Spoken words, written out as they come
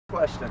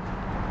Question.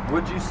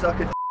 Would you suck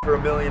a for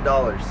 $1 million?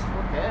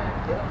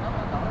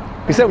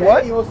 You said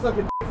what? You will suck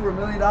a for $1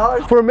 million?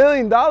 For $1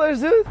 million,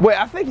 dude? Wait,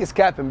 I think he's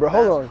capping, bro.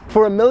 Hold on.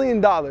 For $1 million?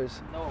 No.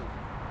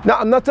 No,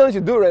 I'm not telling you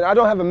to do it right now. I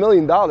don't have $1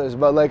 million,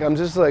 but like, I'm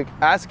just like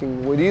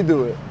asking, would you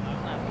do it?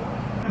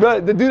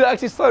 Bro, the dude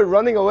actually started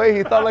running away.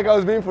 He thought like I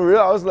was being for real.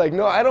 I was like,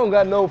 no, I don't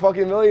got no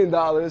fucking $1 million.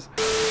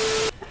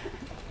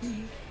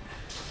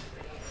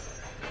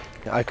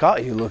 I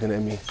caught you looking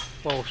at me.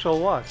 Well, so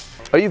what?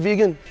 Are you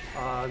vegan?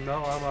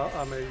 No,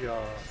 I'm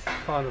a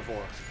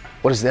carnivore.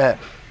 What is that?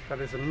 That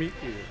is a meat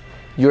eater.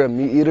 You're a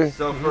meat eater?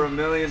 So for $1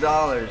 million.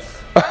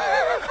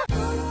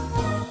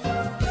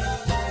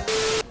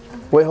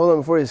 Wait, hold on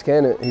before you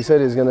scan it. He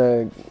said he's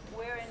gonna.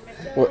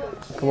 What?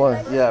 Come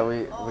on. Yeah,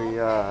 we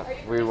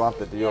want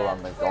the deal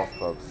on the golf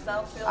clubs.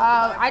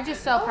 I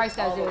just sell price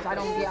as is. I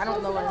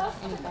don't lower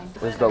anything.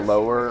 Where's the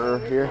lower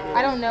here?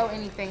 I don't know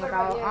anything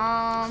about.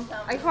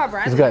 I call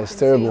Bradley. This guy's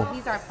terrible.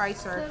 He's our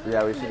pricer.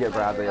 Yeah, we should get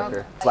Bradley up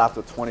here. Slapped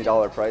with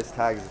 $20 price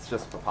tags. It's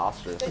just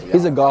preposterous.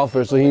 He's a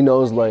golfer, so he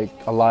knows like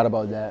a lot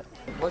about that.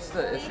 What's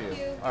the issue?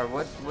 Or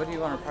what do you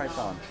want to price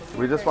on?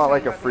 We just want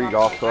like a free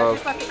golf club,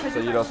 so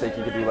you don't think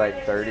you could do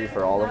like 30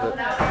 for all of it?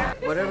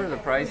 Whatever the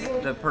price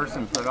the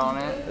person put on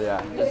it,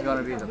 Yeah. is going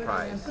to be the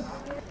price.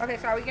 Okay,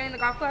 so are we getting the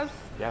golf clubs?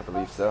 Yeah, I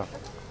believe so.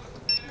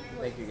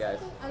 Thank you guys.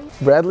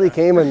 Bradley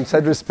came and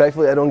said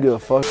respectfully, I don't give a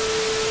fuck.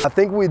 I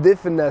think we did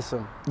finesse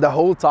him. The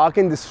whole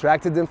talking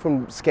distracted him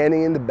from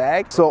scanning in the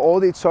bag. So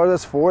all they charged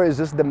us for is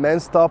just the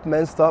men's top,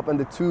 and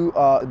the two,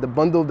 the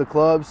bundle of the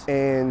clubs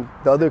and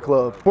the other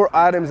club. 4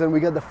 items and we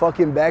got the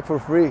fucking bag for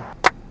free.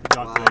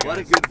 Wow, what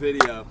a good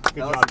video.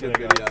 That was a good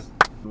video.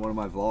 In one of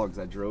my vlogs,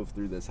 I drove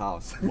through this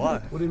house.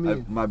 What? What do you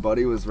mean? My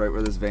buddy was right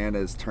where this van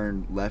is,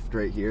 turned left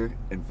right here,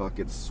 and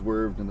fucking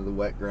swerved into the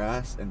wet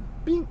grass, and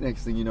bing,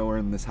 next thing you know, we're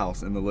in this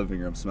house in the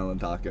living room smelling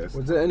tacos.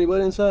 Was there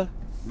anybody inside?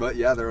 But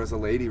yeah, there was a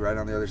lady right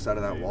on the other side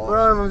of that wall.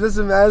 Bro, I'm just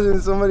imagining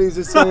somebody's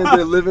just sitting in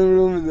their living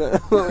room and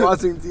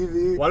watching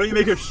TV. Why don't you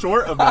make a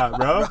short of that,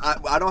 bro?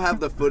 I don't have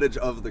the footage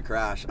of the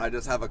crash. I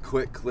just have a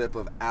quick clip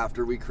of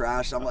after we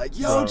crashed. I'm like,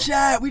 yo,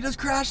 chat, we just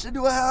crashed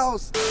into a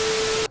house.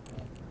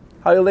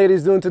 How you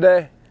ladies doing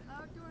today?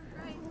 Oh, doing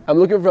great. I'm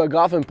looking for a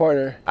golfing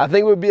partner. I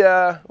think we'd be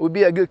a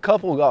good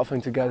couple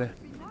golfing together.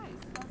 That'd be nice.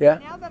 Yeah?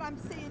 Now that I'm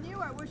seeing you,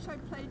 I wish I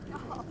played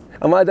golf.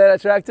 Am I that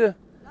attractive?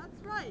 That's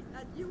right.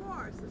 You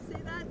are. So see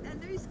that?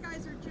 And these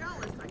guys are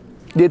jealous. I can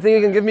tell. Do you think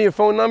you can give me your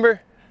phone number?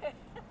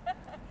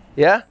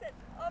 Yeah?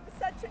 I'm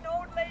such an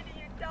old lady,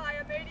 you'd die.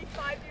 I'm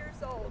 85 years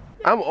old.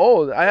 I'm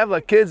old. I have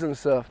like kids and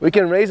stuff. We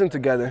can raise them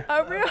together.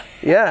 Oh, really?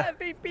 Yeah.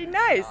 That'd be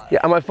nice.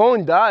 Yeah, my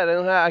phone died.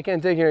 I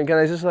can't take it. Can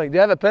I just like, do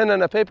you have a pen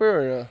and a paper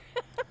or no?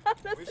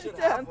 Is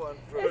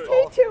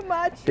he too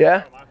much?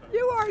 Yeah?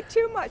 You are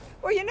too much.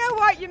 Well, you know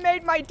what? You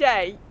made my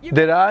day. You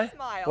Did made I? me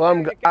smile. Well,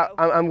 There you go.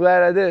 I'm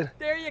glad I did.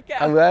 There you go.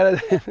 I'm glad I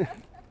did.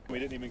 We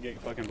didn't even get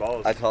fucking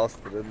balls. I tossed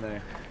it in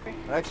there. An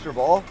extra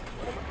ball?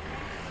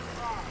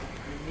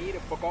 You need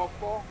a golf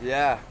ball?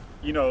 Yeah.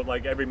 You know,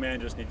 like every man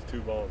just needs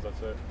 2 balls,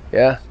 that's it.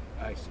 Yeah.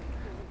 Nice.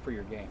 For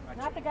your game.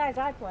 Not the guys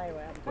I play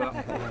with. Well,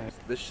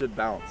 This should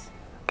bounce.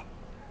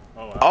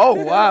 Oh, wow. Oh,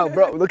 wow,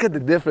 bro. Look at the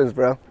difference,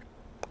 bro.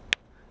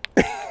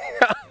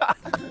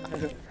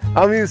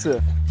 I'm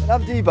youseph. And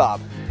I'm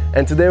D-Bob.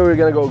 And today we're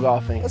going to go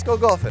golfing. Let's go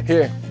golfing.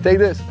 Here, take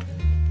this.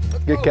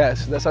 Good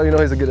catch. That's how you know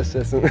he's a good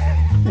assistant.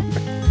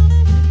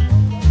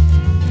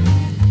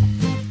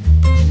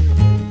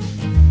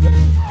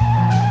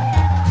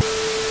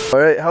 All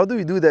right, how do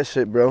we do that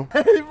shit, bro?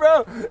 Hey,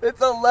 bro,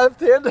 it's a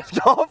left-handed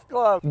golf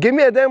club. Give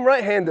me a damn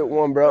right-handed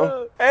one,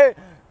 bro. Hey,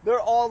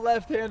 they're all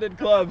left-handed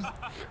clubs.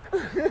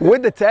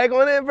 With the tag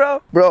on it,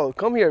 bro? Bro,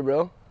 come here,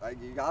 bro.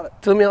 You got it.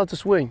 Tell me how to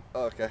swing.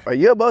 Oh, okay. Are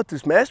you about to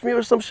smash me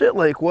or some shit?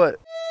 Like what?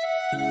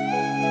 You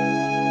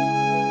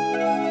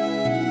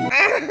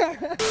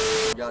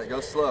gotta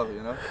go slow,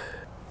 you know?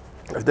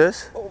 Like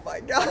this? Oh my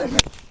God.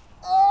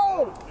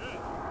 Oh!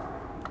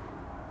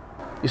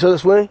 You saw the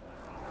swing?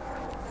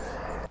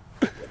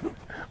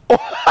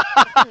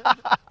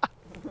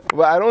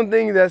 But I don't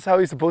think that's how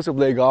he's supposed to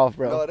play golf,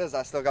 bro. No, it is.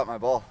 I still got my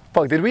ball.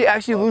 Fuck, did we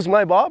actually lose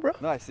my ball, bro?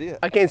 No, I see it.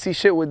 I can't see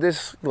shit with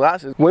this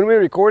glasses. When we're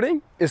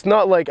recording, it's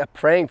not like a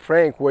prank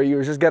where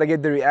you just gotta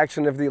get the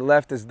reaction if the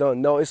left is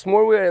done. No, it's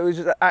more where it was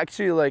just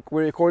actually like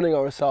we're recording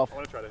ourselves. I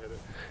want to try to hit it.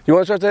 You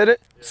want to try to hit it?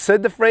 Yeah.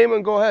 Set the frame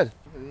and go ahead.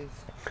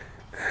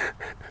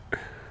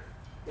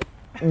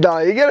 Nah,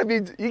 you gotta be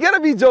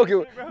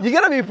joking. You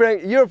gotta be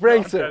prank. You're a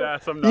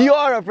prankster. I'm not. You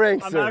are a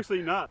prankster. I'm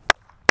actually not.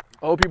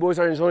 I hope you boys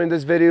are enjoying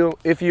this video.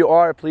 If you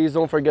are, please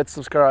don't forget to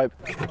subscribe.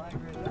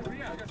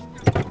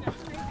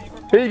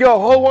 Here you go.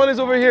 Hole 1 is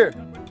over here.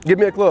 Give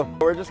me a clue.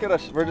 We're just gonna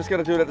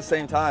do it at the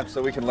same time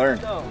so we can learn.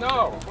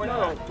 no, we're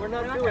not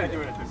doing it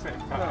at the same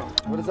time.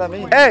 What does that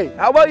mean? Hey,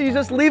 how about you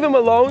just leave him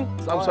alone?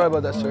 I'm sorry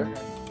about that, sir.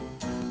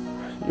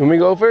 You want me to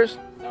go first?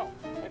 No,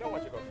 I don't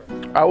want you to go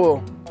first. I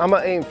will. I'm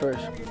gonna aim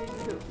first.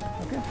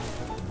 Okay.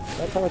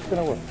 That's how it's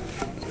gonna work.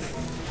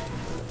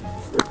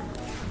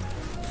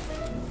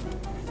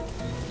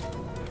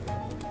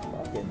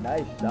 Okay,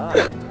 nice shot.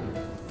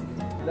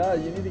 No,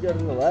 you need to go to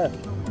the left.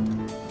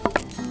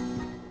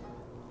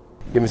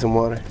 Give me some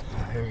water.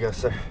 Here you go,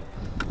 sir.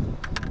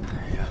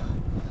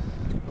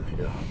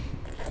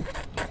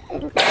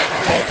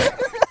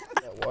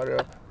 Water.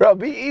 Bro,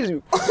 be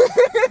easy.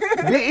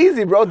 Be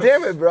easy, bro.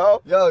 Damn it,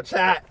 bro. Yo,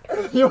 chat.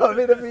 You want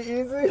me to be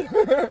easy?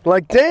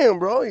 Like, damn,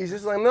 bro. He's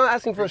just like, I'm not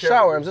asking for a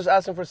shower. I'm just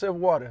asking for a sip of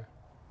water.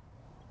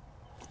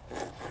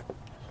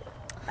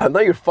 I'm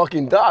not your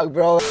fucking dog,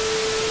 bro.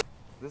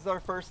 This is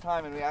our first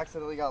time and we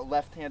accidentally got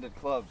left-handed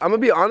clubs. I'm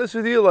gonna be honest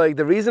with you, like,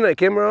 the reason I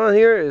came around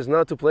here is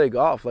not to play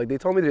golf. Like, they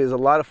told me there's a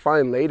lot of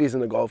fine ladies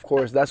in the golf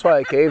course. That's why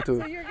I came So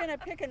to. you're gonna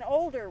pick an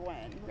older one,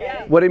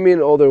 right? What do you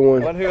mean, older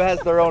one? One who has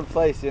their own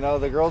place, you know?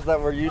 The girls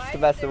that we're used to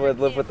messing with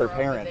live with their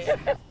parents.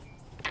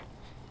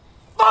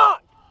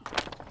 Fuck!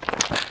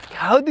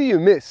 How do you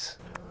miss?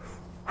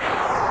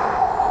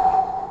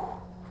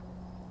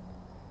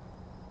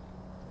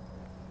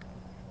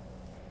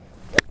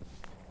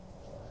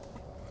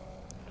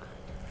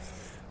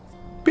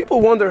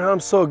 People wonder how I'm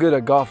so good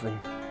at golfing.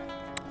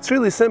 It's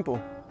really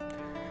simple.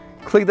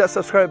 Click that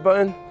subscribe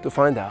button to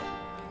find out.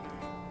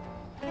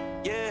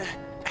 Yeah,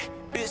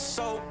 bitch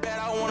so bad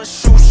I wanna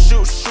shoot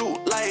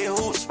like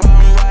hoops while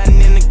I'm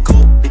riding in the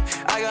coupe.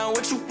 I got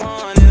what you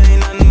want, it ain't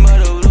nothing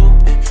but a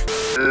loop.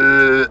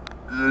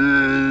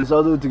 Let's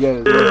all do it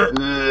together.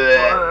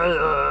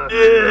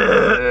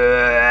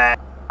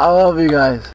 I love you guys.